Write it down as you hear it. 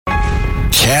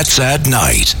Cats at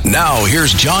Night. Now,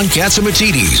 here's John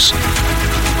Catsimatidis.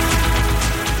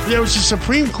 There was a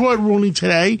Supreme Court ruling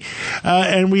today,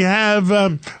 and we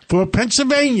have for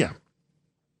Pennsylvania.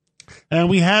 And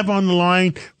we have on the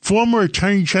line former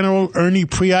Attorney General Ernie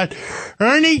Preate.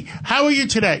 Ernie, how are you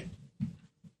today?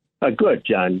 Good,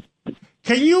 John.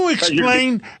 Can you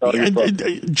explain?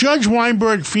 Judge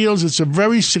Weinberg feels it's a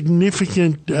very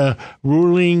significant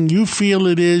ruling. You feel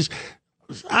it is.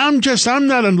 I'm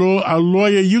not a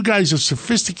lawyer. You guys are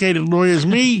sophisticated lawyers.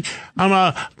 Me, I'm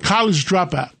a college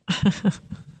dropout.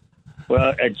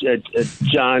 Well,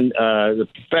 John, the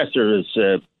professor is,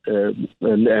 and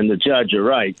the judge are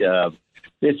right.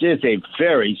 This is a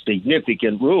very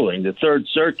significant ruling. The Third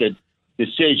Circuit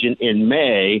decision in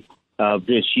May of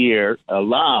this year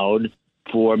allowed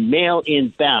for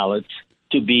mail-in ballots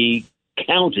to be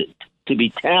counted, to be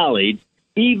tallied,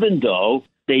 even though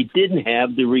they didn't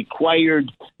have the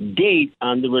required date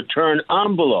on the return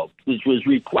envelope, which was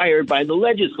required by the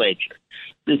legislature.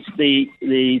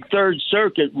 The Third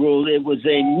Circuit ruled it was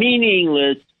a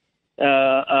meaningless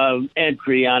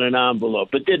entry on an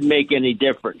envelope. It didn't make any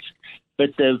difference.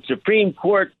 But the Supreme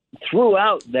Court threw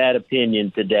out that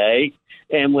opinion today,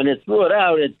 and when it threw it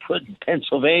out, it put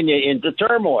Pennsylvania into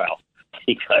turmoil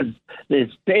because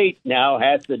the state now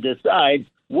has to decide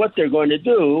what they're going to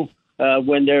do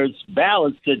when there's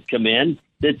ballots that come in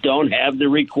that don't have the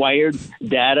required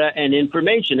data and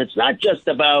information. It's not just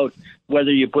about whether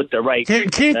you put the right...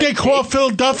 Can't they call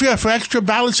Philadelphia for extra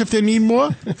ballots if they need more?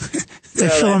 They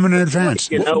fill them in advance.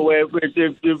 You know, that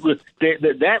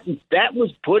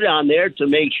was put on there to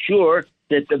make sure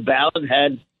that the ballot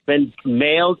had been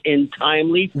mailed in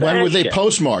timely fashion. When were they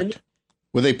postmarked?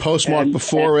 Were they postmarked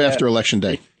before or after Election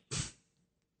Day?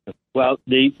 Well,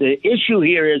 the issue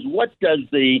here is, what does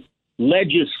the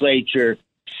legislature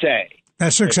say?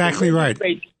 That's exactly right.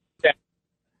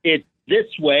 It's this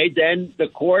way, then the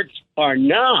courts are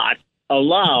not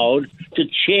allowed to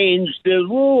change the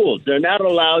rules. They're not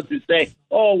allowed to say,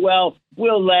 oh, well,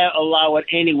 we'll allow it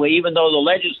anyway, even though the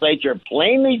legislature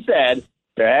plainly said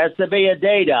there has to be a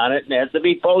date on it and it has to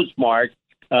be postmarked.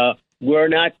 We're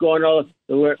not going to,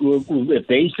 if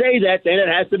they say that, then it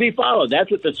has to be followed.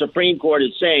 That's what the Supreme Court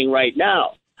is saying right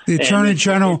now. The Attorney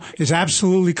General is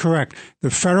absolutely correct.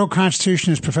 The federal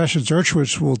Constitution, as Professor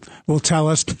Dershowitz will tell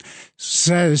us,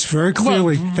 says very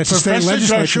clearly that the state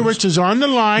legislature... Professor Dershowitz is on the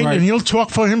line, right, and he'll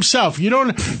talk for himself.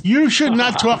 You should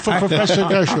not talk for Professor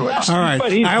Dershowitz. All right.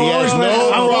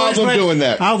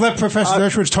 I'll let Professor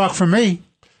Dershowitz talk for me.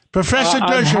 Professor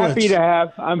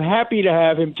Dershowitz. I'm happy to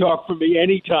have him talk for me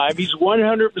anytime. He's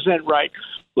 100% right.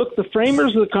 Look, the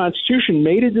framers of the Constitution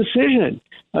made a decision.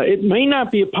 It may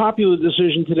not be a popular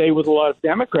decision today with a lot of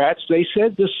Democrats. They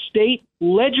said the state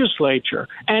legislature,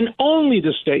 and only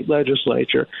the state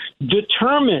legislature,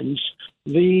 determines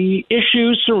the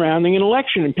issues surrounding an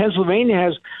election. And Pennsylvania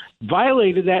has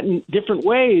violated that in different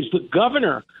ways. The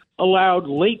governor allowed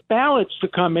late ballots to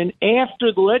come in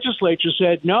after the legislature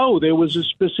said, no, there was a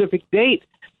specific date.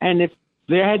 And if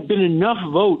there had been enough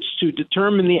votes to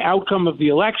determine the outcome of the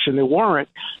election, there weren't.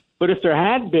 But if there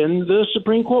had been, the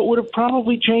Supreme Court would have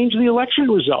probably changed the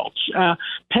election results.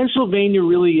 Pennsylvania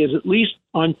really is, at least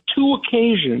on two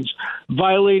occasions,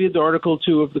 violated Article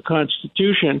 2 of the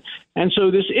Constitution. And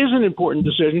so this is an important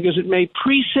decision because it may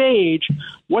presage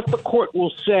what the court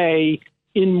will say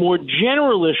in more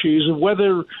general issues of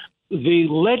whether the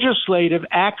legislative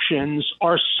actions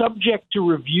are subject to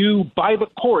review by the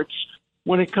courts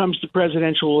when it comes to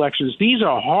presidential elections. These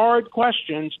are hard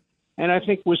questions, and I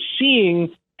think we're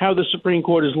seeing how the Supreme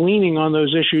Court is leaning on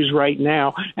those issues right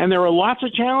now. And there are lots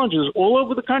of challenges all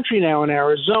over the country now, in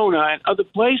Arizona and other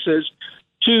places,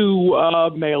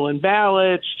 to mail-in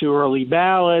ballots, to early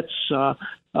ballots, to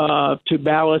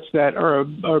ballots that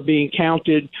are being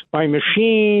counted by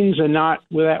machines and not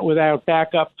without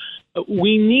backup.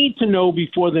 We need to know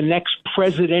before the next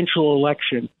presidential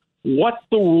election what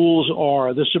the rules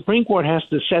are. The Supreme Court has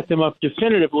to set them up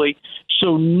definitively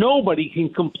so nobody can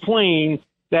complain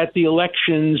that the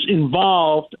elections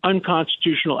involved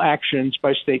unconstitutional actions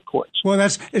by state courts. Well,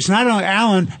 it's not only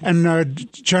Alan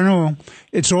and General,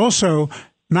 it's also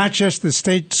not just the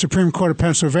state Supreme Court of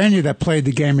Pennsylvania that played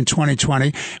the game in 2020.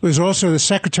 It was also the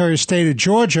Secretary of State of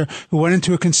Georgia who went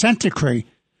into a consent decree,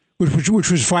 which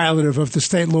was violative of the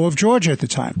state law of Georgia at the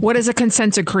time. What does a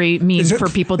consent decree mean for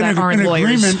people that aren't lawyers?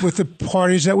 An agreement with the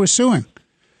parties that were suing.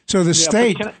 So the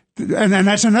state... And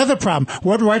that's another problem.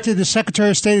 What right did the Secretary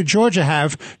of State of Georgia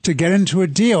have to get into a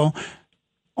deal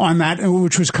on that,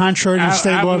 which was contrary to the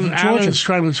state law of Georgia? Alan's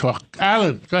trying to talk.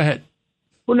 Alan, go ahead.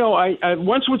 Well, no,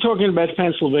 once we're talking about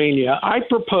Pennsylvania, I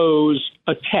propose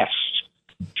a test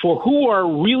for who are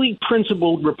really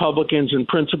principled Republicans and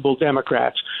principled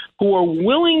Democrats who are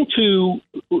willing to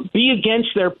be against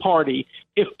their party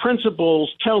if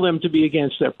principles tell them to be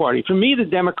against their party. For me, the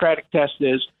Democratic test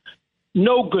is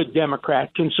no good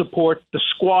Democrat can support the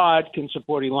Squad, can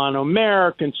support Ilhan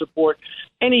Omar, can support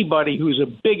anybody who's a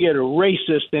bigot or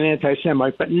racist and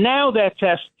anti-Semite. But now that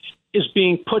test is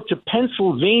being put to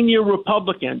Pennsylvania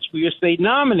Republicans because they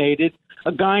nominated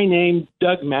a guy named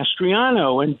Doug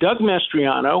Mastriano. And Doug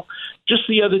Mastriano, just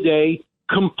the other day,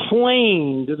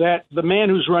 complained that the man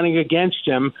who's running against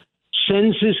him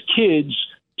sends his kids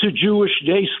to Jewish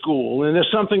day school, and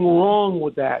there's something wrong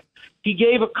with that. He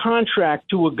gave a contract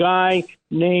to a guy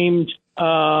named,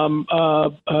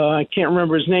 I can't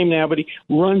remember his name now, but he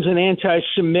runs an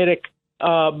anti-Semitic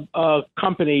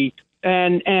company.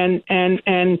 And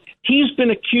he's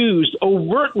been accused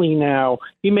overtly now.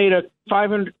 He made a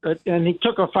and he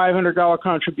took a $500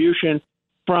 contribution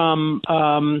from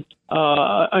an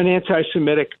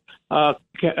anti-Semitic a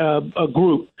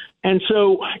group. And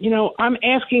so, I'm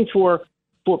asking for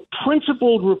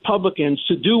principled Republicans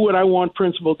to do what I want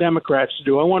principled Democrats to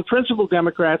do. I want principled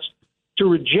Democrats to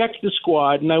reject the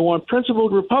Squad, and I want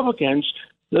principled Republicans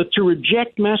to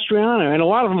reject Mastriano, and a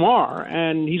lot of them are,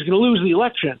 and he's going to lose the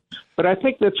election. But I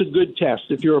think that's a good test.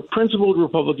 If you're a principled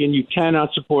Republican, you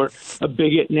cannot support a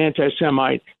bigot and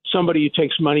anti-Semite, somebody who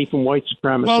takes money from white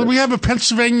supremacists. Well, we have a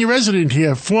Pennsylvania resident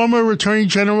here, former Attorney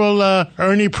General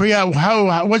Ernie Preate.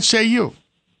 What say you?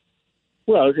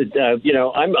 Well,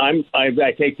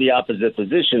 I take the opposite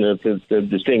position of the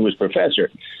distinguished professor.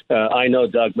 I know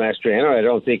Doug Mastriano. I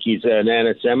don't think he's an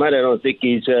anti-Semite. I don't think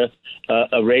he's a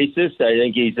racist. I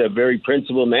think he's a very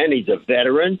principled man. He's a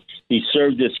veteran. He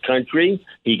served this country.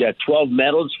 He got 12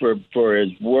 medals for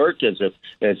his work as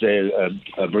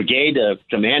a brigade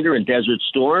commander in Desert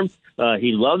Storm.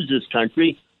 He loves this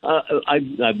country.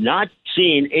 I've not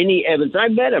seen any evidence.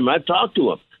 I've met him. I've talked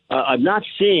to him. I've not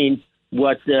seen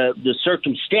what the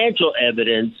circumstantial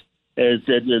evidence is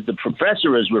that the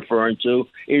professor is referring to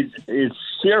is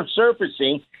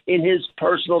surfacing in his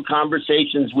personal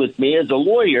conversations with me as a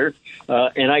lawyer.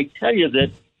 And I tell you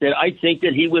that I think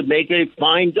that he would make a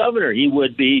fine governor. He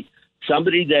would be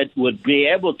somebody that would be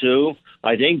able to,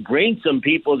 I think, bring some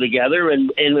people together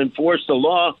and enforce the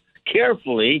law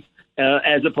carefully,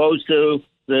 as opposed to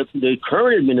the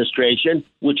current administration,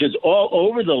 which is all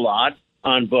over the lot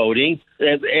on voting.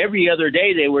 Every other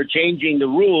day they were changing the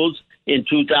rules in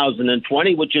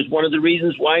 2020, which is one of the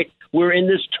reasons why we're in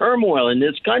this turmoil in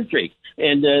this country.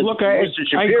 And look, I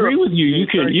agree with you.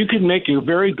 You can make a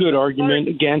very good argument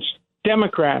against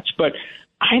Democrats, but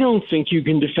I don't think you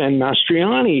can defend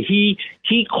Mastriani.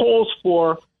 He calls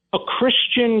for a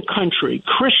Christian country,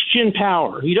 Christian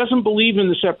power. He doesn't believe in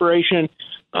the separation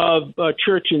of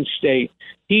church and state.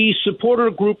 He supported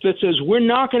a group that says we're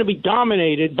not going to be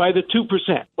dominated by the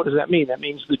 2%. What does that mean? That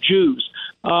means the Jews.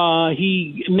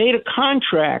 He made a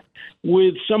contract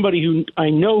with somebody who I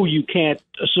know you can't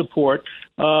support,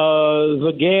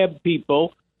 the Gab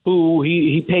people, who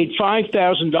he paid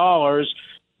 $5,000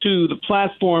 to the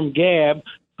platform Gab,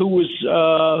 who was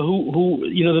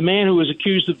the man who was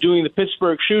accused of doing the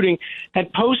Pittsburgh shooting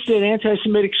had posted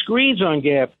anti-Semitic screeds on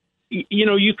Gab.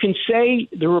 You can say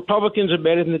the Republicans are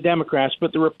better than the Democrats,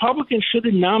 but the Republicans should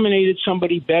have nominated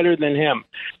somebody better than him.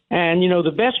 And,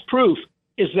 the best proof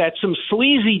is that some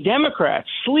sleazy Democrats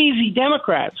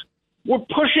were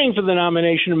pushing for the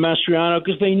nomination of Mastriano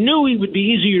because they knew he would be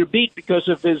easier to beat because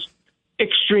of his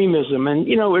extremism. And,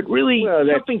 it really,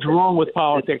 something's wrong with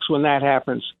politics when that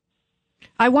happens.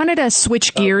 I wanted to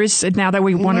switch gears now that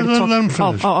we wanted to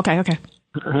talk. Okay.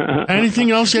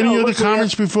 Anything else? Any other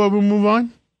comments before we move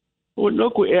on? Well,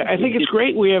 look, I think it's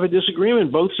great we have a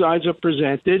disagreement. Both sides are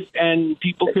presented, and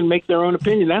people can make their own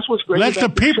opinion. That's what's great about this show.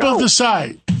 Let the people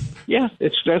decide. Yeah,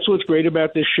 that's what's great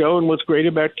about this show and what's great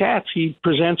about Katz. He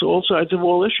presents all sides of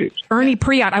all issues. Ernie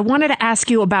Preate, I wanted to ask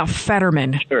you about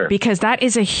Fetterman, because that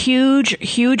is a huge,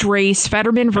 huge race,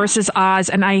 Fetterman versus Oz,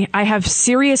 and I have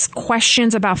serious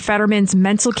questions about Fetterman's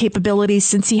mental capabilities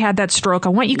since he had that stroke. I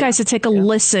want you guys to take a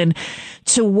listen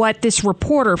to what this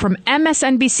reporter from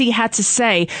MSNBC had to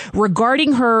say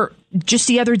regarding her just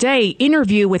the other day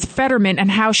interview with Fetterman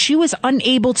and how she was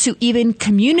unable to even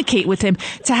communicate with him,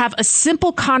 to have a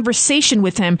simple conversation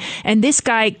with him. And this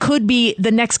guy could be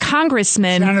the next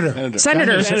congressman.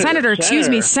 Senator.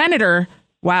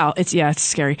 Wow. It's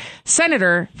scary.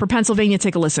 Senator for Pennsylvania.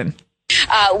 Take a listen.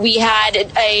 we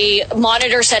had a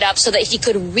monitor set up so that he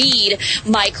could read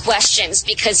my questions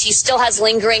because he still has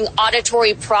lingering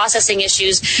auditory processing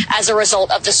issues as a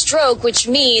result of the stroke, which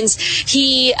means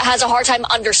he has a hard time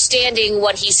understanding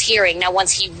what he's hearing. Now,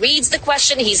 once he reads the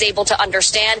question, he's able to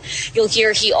understand. You'll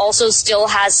hear he also still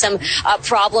has some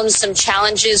problems, some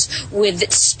challenges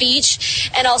with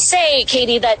speech. And I'll say,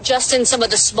 Katie, that just in some of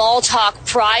the small talk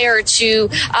prior to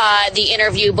the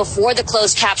interview, before the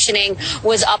closed captioning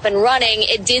was up and running,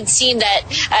 it did seem that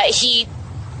he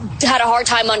had a hard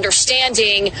time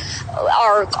understanding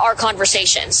our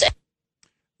conversations.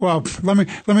 Well, let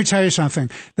me tell you something.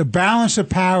 The balance of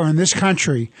power in this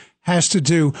country has to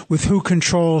do with who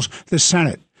controls the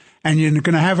Senate. And you're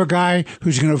going to have a guy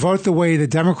who's going to vote the way the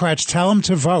Democrats tell him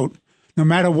to vote, no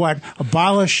matter what,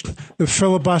 abolish the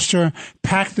filibuster,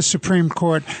 pack the Supreme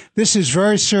Court. This is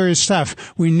very serious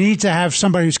stuff. We need to have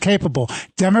somebody who's capable,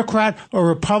 Democrat or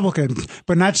Republican,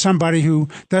 but not somebody who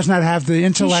does not have the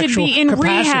intellectual capacity. He should be in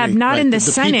rehab, not in the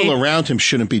Senate. The people around him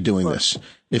shouldn't be doing this.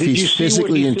 If he's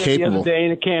physically incapable. The other day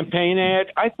in a campaign ad,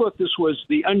 I thought this was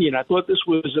The Onion. I thought this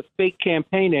was a fake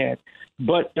campaign ad.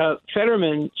 But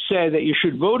Fetterman said that you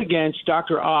should vote against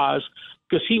Dr. Oz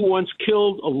because he once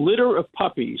killed a litter of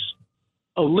puppies.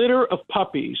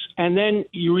 And then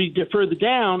you read further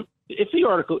down, if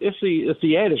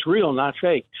the ad is real, not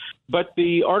fake, but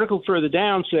the article further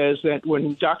down says that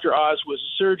when Dr. Oz was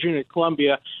a surgeon at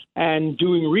Columbia and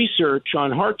doing research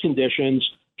on heart conditions,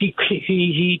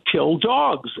 he killed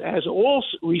dogs, as all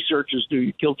researchers do.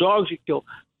 You kill dogs, you kill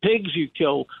pigs, you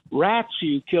kill rats,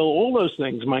 you kill all those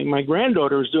things. My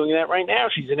granddaughter is doing that right now.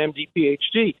 She's an MD,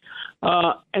 PhD.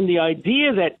 And the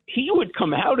idea that he would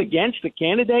come out against a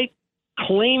candidate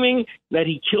claiming that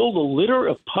he killed a litter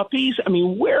of puppies, I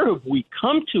mean, where have we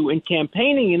come to in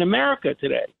campaigning in America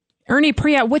today? Ernie,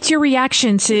 Preate, what's your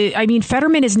reaction to,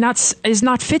 Fetterman is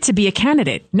not fit to be a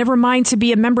candidate, never mind to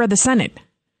be a member of the Senate.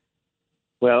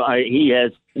 Well, he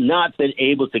has not been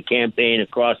able to campaign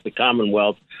across the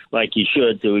Commonwealth like he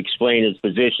should to explain his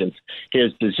positions.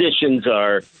 His positions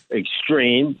are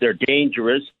extreme. They're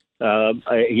dangerous.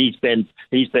 He's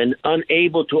been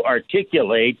unable to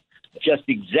articulate just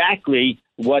exactly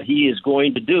what he is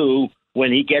going to do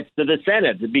when he gets to the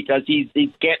Senate because he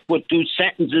can't put two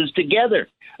sentences together.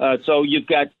 So you've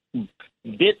got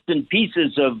bits and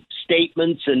pieces of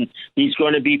statements, and he's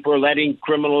going to be for letting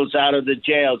criminals out of the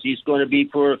jails. He's going to be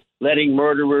for letting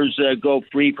murderers go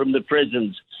free from the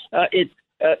prisons.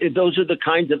 Those are the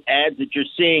kinds of ads that you're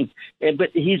seeing.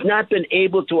 But he's not been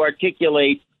able to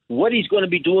articulate what he's going to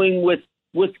be doing with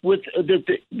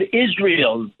the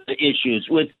Israel issues,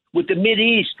 with the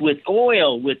Mideast, with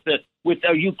oil, with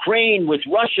Ukraine, with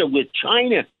Russia, with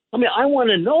China. I mean, I want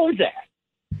to know that.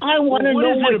 I want to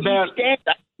know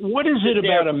what is it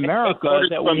about America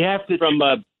that we have to?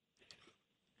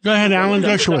 Go ahead, Alan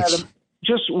Dershowitz.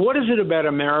 Just what is it about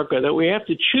America that we have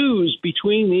to choose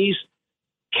between these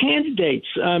candidates?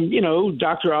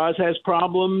 Dr. Oz has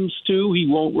problems too. He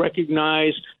won't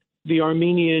recognize the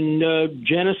Armenian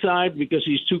genocide because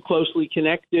he's too closely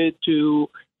connected to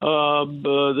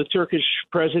the Turkish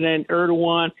President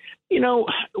Erdogan.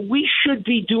 We should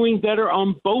be doing better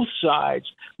on both sides.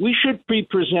 We should be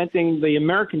presenting the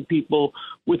American people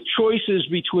with choices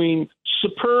between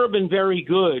superb and very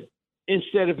good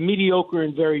instead of mediocre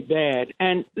and very bad.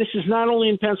 And this is not only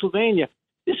in Pennsylvania.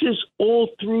 This is all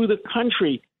through the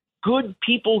country. Good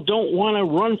people don't want to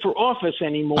run for office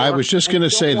anymore. I was just going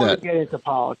to say that. Get into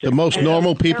politics. The most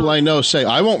normal people I know say,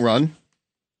 I won't run.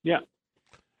 Yeah.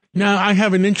 Now, I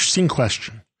have an interesting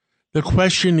question. The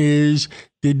question is,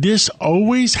 did this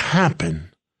always happen?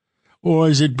 Or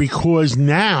is it because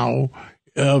now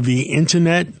of the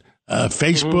internet,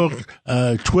 Facebook,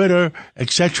 Twitter,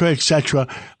 et cetera,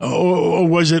 or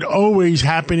was it always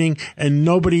happening and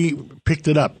nobody picked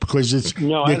it up because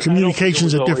the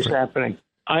communications are different? Happening.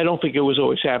 I don't think it was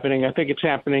always happening. I think it's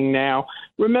happening now.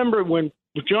 Remember when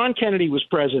John Kennedy was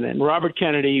president, Robert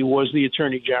Kennedy was the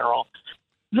attorney general,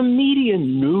 the media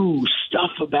knew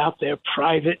stuff about their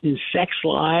private and sex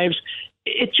lives.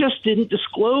 It just didn't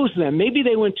disclose them. Maybe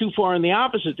they went too far in the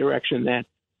opposite direction then.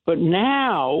 But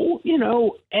now,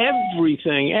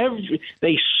 everything,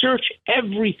 they search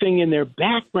everything in their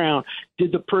background.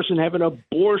 Did the person have an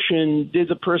abortion? Did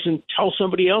the person tell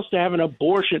somebody else to have an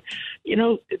abortion?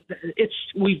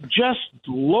 We've just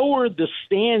lowered the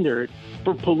standard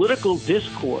for political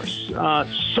discourse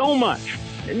so much.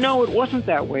 No, it wasn't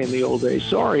that way in the old days.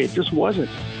 Sorry, it just wasn't.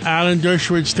 Alan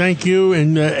Dershowitz, thank you.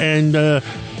 And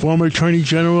former Attorney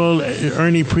General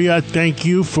Ernie Preate, thank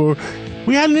you for...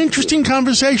 We had an interesting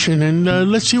conversation, and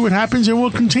let's see what happens, and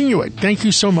we'll continue it. Thank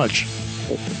you so much.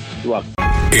 You're welcome.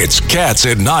 It's Cats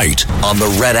at Night on the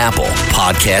Red Apple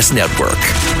Podcast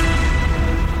Network.